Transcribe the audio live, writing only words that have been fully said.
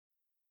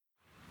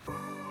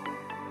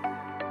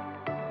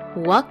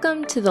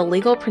Welcome to the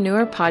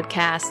Legalpreneur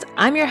Podcast.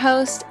 I'm your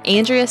host,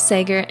 Andrea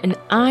Sager, and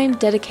I'm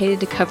dedicated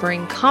to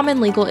covering common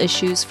legal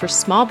issues for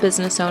small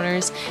business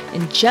owners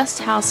and just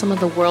how some of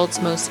the world's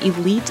most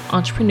elite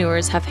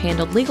entrepreneurs have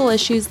handled legal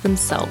issues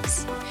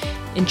themselves.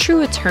 In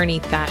true attorney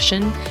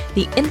fashion,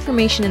 the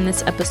information in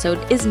this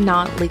episode is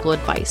not legal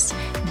advice.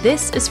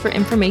 This is for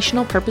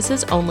informational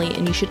purposes only,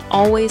 and you should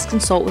always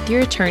consult with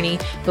your attorney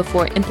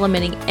before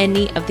implementing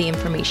any of the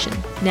information.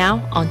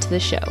 Now, on to the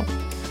show.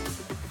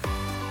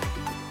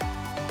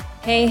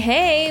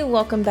 Hey,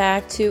 welcome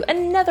back to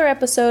another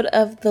episode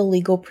of the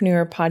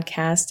Legalpreneur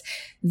Podcast.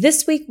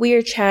 This week, we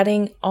are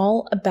chatting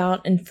all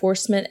about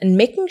enforcement and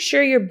making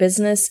sure your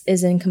business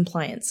is in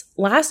compliance.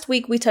 Last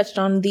week, we touched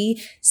on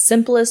the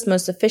simplest,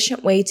 most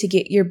efficient way to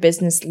get your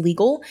business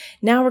legal.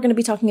 Now we're going to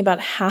be talking about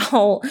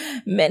how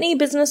many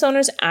business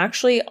owners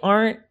actually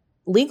aren't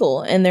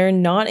legal and they're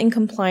not in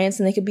compliance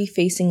and they could be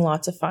facing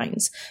lots of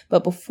fines.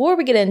 But before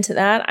we get into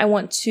that, I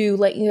want to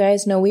let you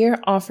guys know we are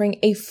offering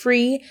a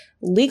free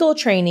legal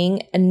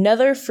training,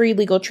 another free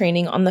legal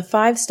training on the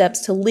 5 steps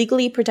to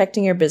legally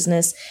protecting your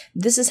business.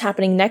 This is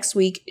happening next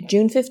week,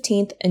 June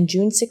 15th and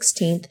June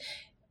 16th.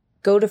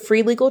 Go to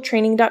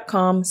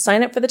freelegaltraining.com,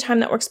 sign up for the time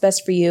that works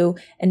best for you,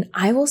 and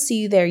I will see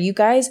you there. You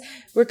guys,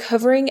 we're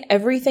covering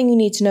everything you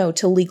need to know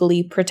to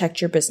legally protect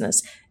your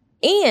business.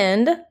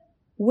 And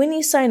when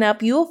you sign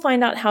up, you will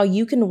find out how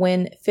you can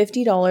win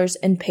 $50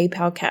 in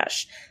PayPal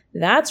cash.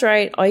 That's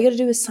right. All you got to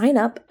do is sign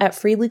up at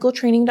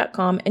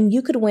freelegaltraining.com and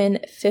you could win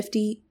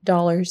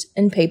 $50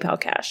 in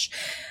PayPal cash.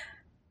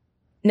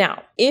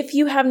 Now, if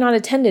you have not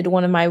attended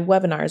one of my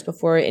webinars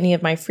before, any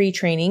of my free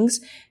trainings,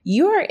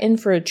 you are in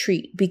for a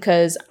treat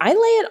because I lay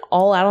it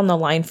all out on the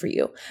line for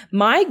you.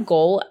 My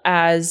goal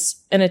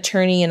as an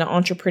attorney and an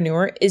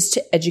entrepreneur is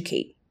to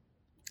educate.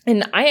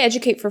 And I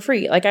educate for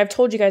free. Like I've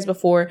told you guys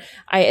before,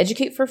 I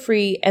educate for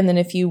free. And then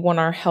if you want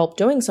our help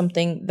doing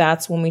something,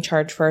 that's when we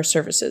charge for our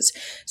services.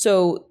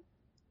 So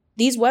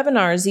these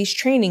webinars, these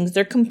trainings,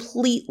 they're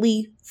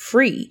completely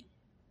free.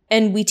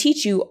 And we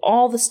teach you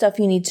all the stuff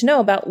you need to know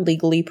about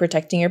legally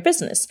protecting your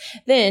business.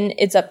 Then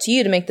it's up to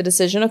you to make the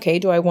decision, okay,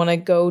 do I want to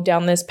go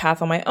down this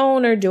path on my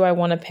own or do I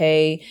want to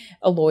pay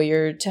a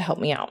lawyer to help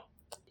me out?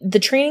 The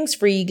training's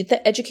free. You get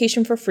the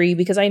education for free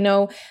because I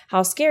know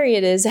how scary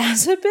it is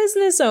as a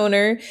business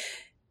owner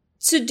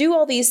to do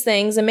all these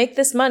things and make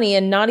this money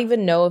and not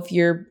even know if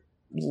you're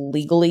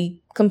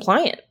legally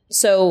compliant.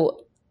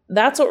 So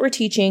that's what we're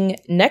teaching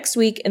next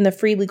week in the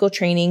free legal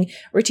training.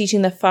 We're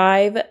teaching the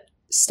 5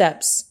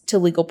 steps to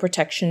legal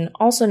protection,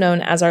 also known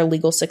as our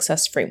legal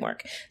success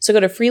framework. So go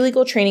to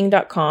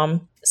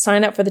freelegaltraining.com,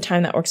 sign up for the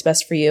time that works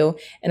best for you,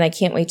 and I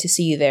can't wait to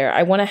see you there.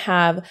 I want to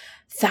have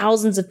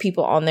thousands of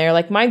people on there.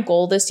 Like my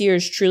goal this year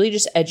is truly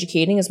just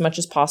educating as much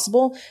as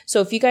possible. So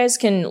if you guys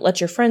can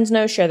let your friends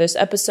know, share this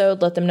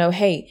episode, let them know,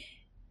 hey,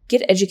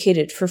 get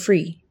educated for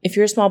free. If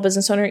you're a small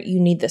business owner, you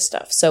need this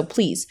stuff. So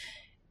please,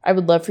 I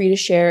would love for you to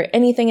share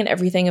anything and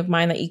everything of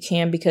mine that you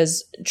can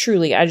because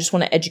truly, I just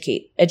want to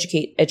educate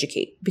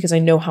because I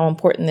know how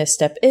important this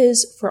step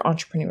is for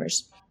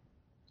entrepreneurs.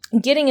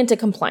 Getting into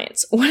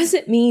compliance. What does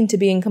it mean to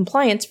be in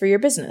compliance for your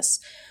business?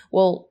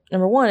 Well,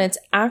 number one, it's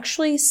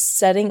actually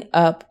setting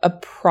up a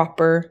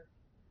proper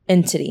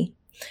entity,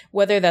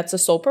 whether that's a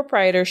sole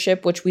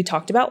proprietorship, which we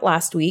talked about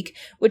last week,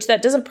 which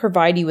that doesn't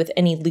provide you with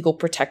any legal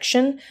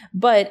protection,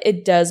 but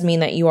it does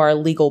mean that you are a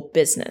legal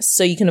business,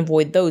 so you can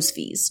avoid those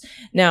fees.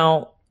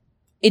 Now,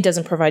 it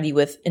doesn't provide you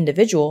with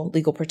individual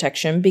legal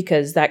protection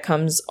because that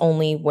comes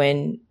only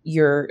when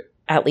you're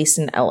at least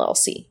an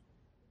LLC.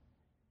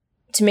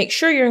 To make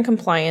sure you're in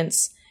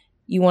compliance,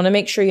 you want to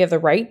make sure you have the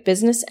right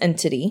business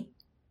entity.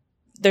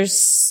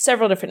 There's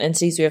several different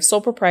entities. We have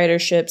sole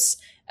proprietorships,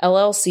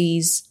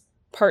 LLCs,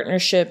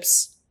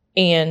 partnerships,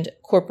 and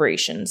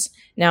corporations.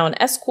 Now, an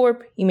S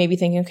Corp, you may be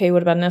thinking, okay,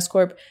 what about an S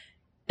Corp?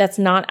 That's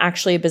not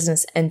actually a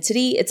business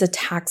entity. It's a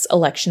tax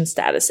election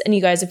status. And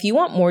you guys, if you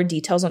want more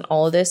details on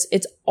all of this,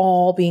 it's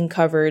all being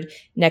covered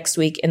next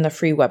week in the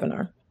free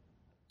webinar.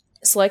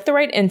 Select the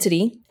right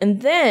entity,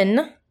 and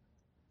then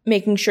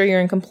making sure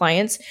you're in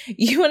compliance,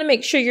 you want to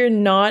make sure you're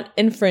not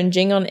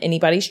infringing on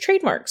anybody's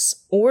trademarks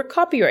or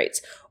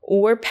copyrights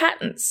or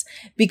patents,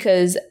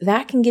 because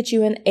that can get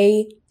you in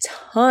a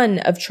ton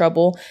of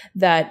trouble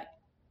that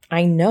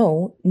I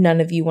know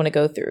none of you want to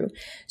go through.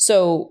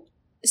 So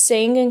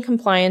staying in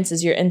compliance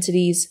is your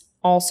entities,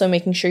 also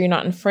making sure you're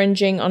not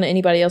infringing on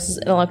anybody else's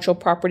intellectual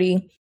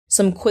property.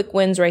 Some quick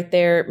wins right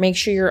there. Make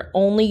sure you're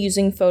only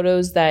using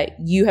photos that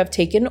you have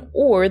taken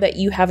or that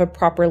you have a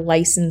proper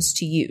license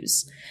to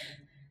use.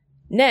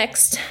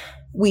 Next,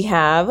 we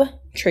have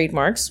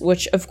trademarks,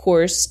 which of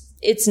course,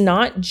 it's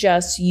not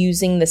just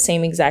using the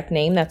same exact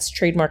name. That's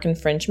trademark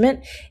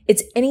infringement.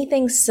 It's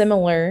anything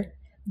similar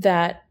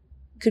that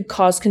could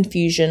cause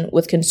confusion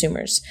with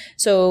consumers.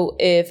 So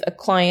if a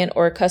client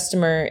or a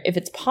customer, if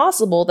it's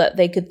possible that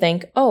they could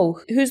think,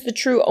 oh, who's the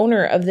true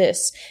owner of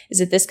this?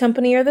 Is it this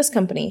company or this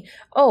company?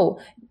 Oh,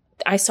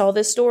 I saw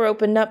this store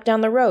opened up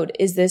down the road.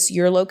 Is this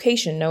your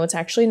location? No, it's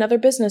actually another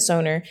business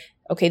owner.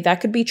 Okay,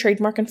 that could be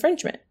trademark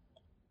infringement.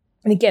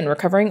 And again, we're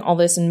covering all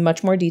this in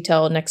much more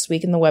detail next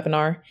week in the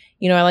webinar.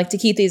 I like to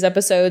keep these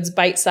episodes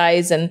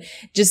bite-sized and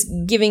just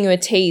giving you a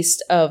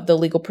taste of the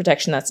legal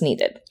protection that's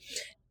needed.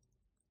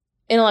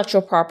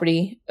 Intellectual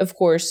property, of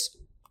course,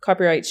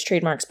 copyrights,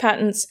 trademarks,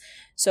 patents.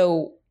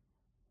 So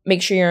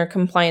make sure you're in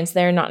compliance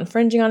there, not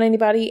infringing on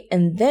anybody.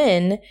 And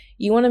then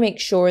you want to make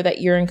sure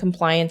that you're in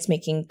compliance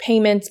making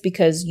payments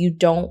because you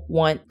don't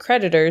want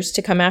creditors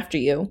to come after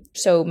you.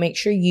 So make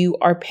sure you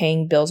are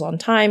paying bills on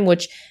time,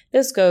 which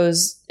this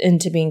goes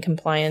into being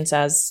compliance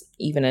as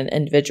even an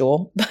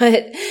individual.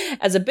 But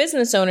as a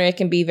business owner, it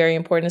can be very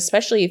important,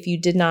 especially if you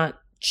did not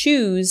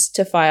choose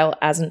to file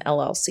as an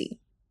LLC.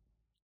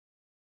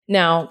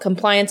 Now,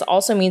 compliance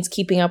also means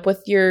keeping up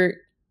with your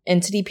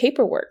entity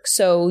paperwork.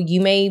 So you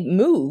may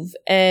move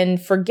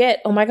and forget,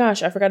 oh my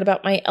gosh, I forgot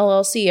about my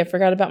LLC. I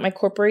forgot about my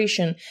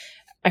corporation.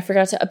 I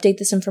forgot to update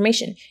this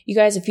information. You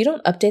guys, if you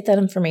don't update that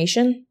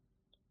information,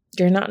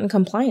 you're not in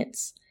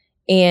compliance.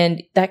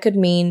 And that could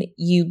mean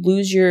you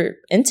lose your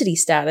entity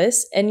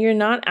status and you're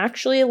not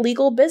actually a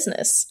legal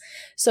business.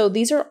 So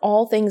these are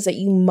all things that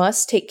you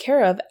must take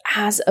care of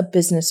as a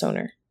business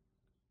owner.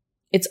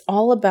 It's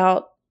all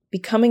about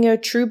becoming a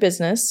true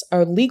business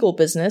or legal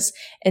business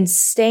and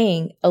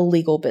staying a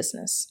legal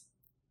business.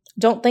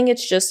 Don't think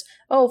it's just,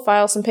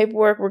 file some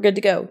paperwork, we're good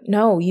to go.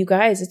 No, you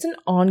guys, it's an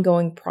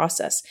ongoing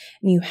process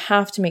and you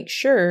have to make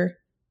sure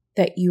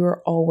that you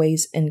are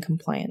always in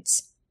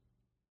compliance.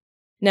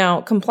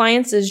 Now,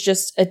 compliance is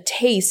just a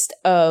taste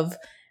of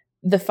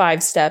the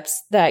 5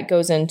 steps that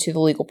goes into the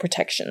legal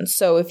protection.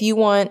 So if you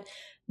want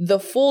the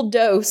full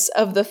dose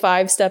of the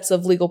 5 steps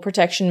of legal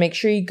protection, make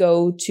sure you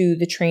go to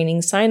the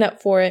training, sign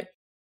up for it.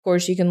 Of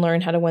course, you can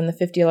learn how to win the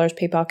 $50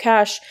 PayPal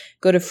cash.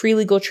 Go to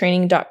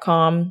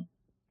freelegaltraining.com.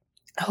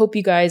 I hope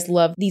you guys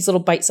love these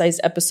little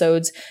bite-sized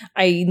episodes.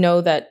 I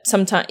know that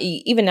sometimes,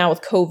 even now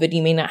with COVID,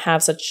 you may not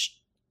have such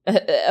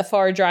a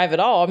far drive at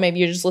all. Maybe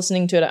you're just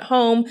listening to it at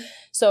home.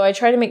 So I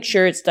try to make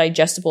sure it's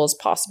digestible as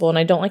possible. And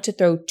I don't like to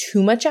throw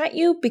too much at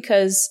you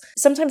because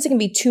sometimes it can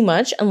be too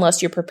much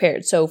unless you're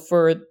prepared. So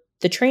for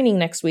the training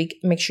next week,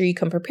 make sure you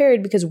come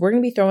prepared because we're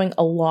going to be throwing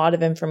a lot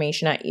of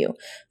information at you.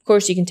 Of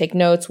course, you can take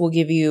notes. We'll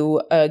give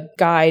you a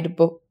guide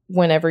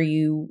whenever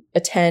you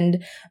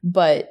attend.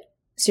 But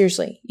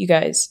seriously, you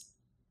guys,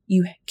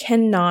 you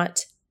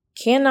cannot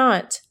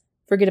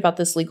forget about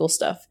this legal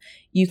stuff.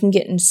 You can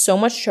get in so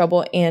much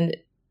trouble, and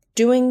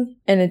doing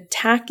and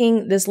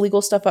attacking this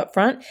legal stuff up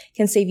front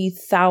can save you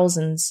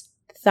thousands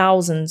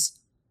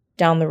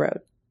down the road.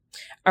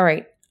 All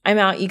right. I'm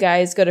out, you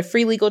guys. Go to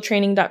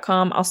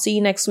freelegaltraining.com. I'll see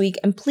you next week.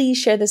 And please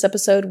share this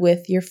episode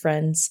with your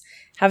friends.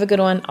 Have a good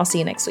one. I'll see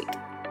you next week.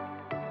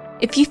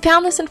 If you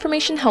found this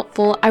information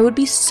helpful, I would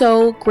be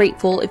so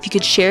grateful if you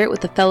could share it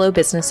with a fellow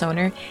business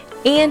owner.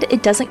 And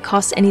it doesn't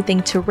cost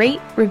anything to rate,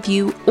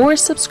 review, or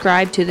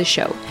subscribe to the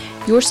show.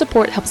 Your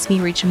support helps me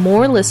reach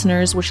more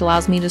listeners, which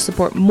allows me to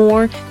support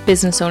more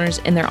business owners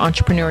in their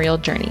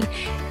entrepreneurial journey.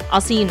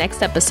 I'll see you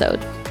next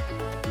episode.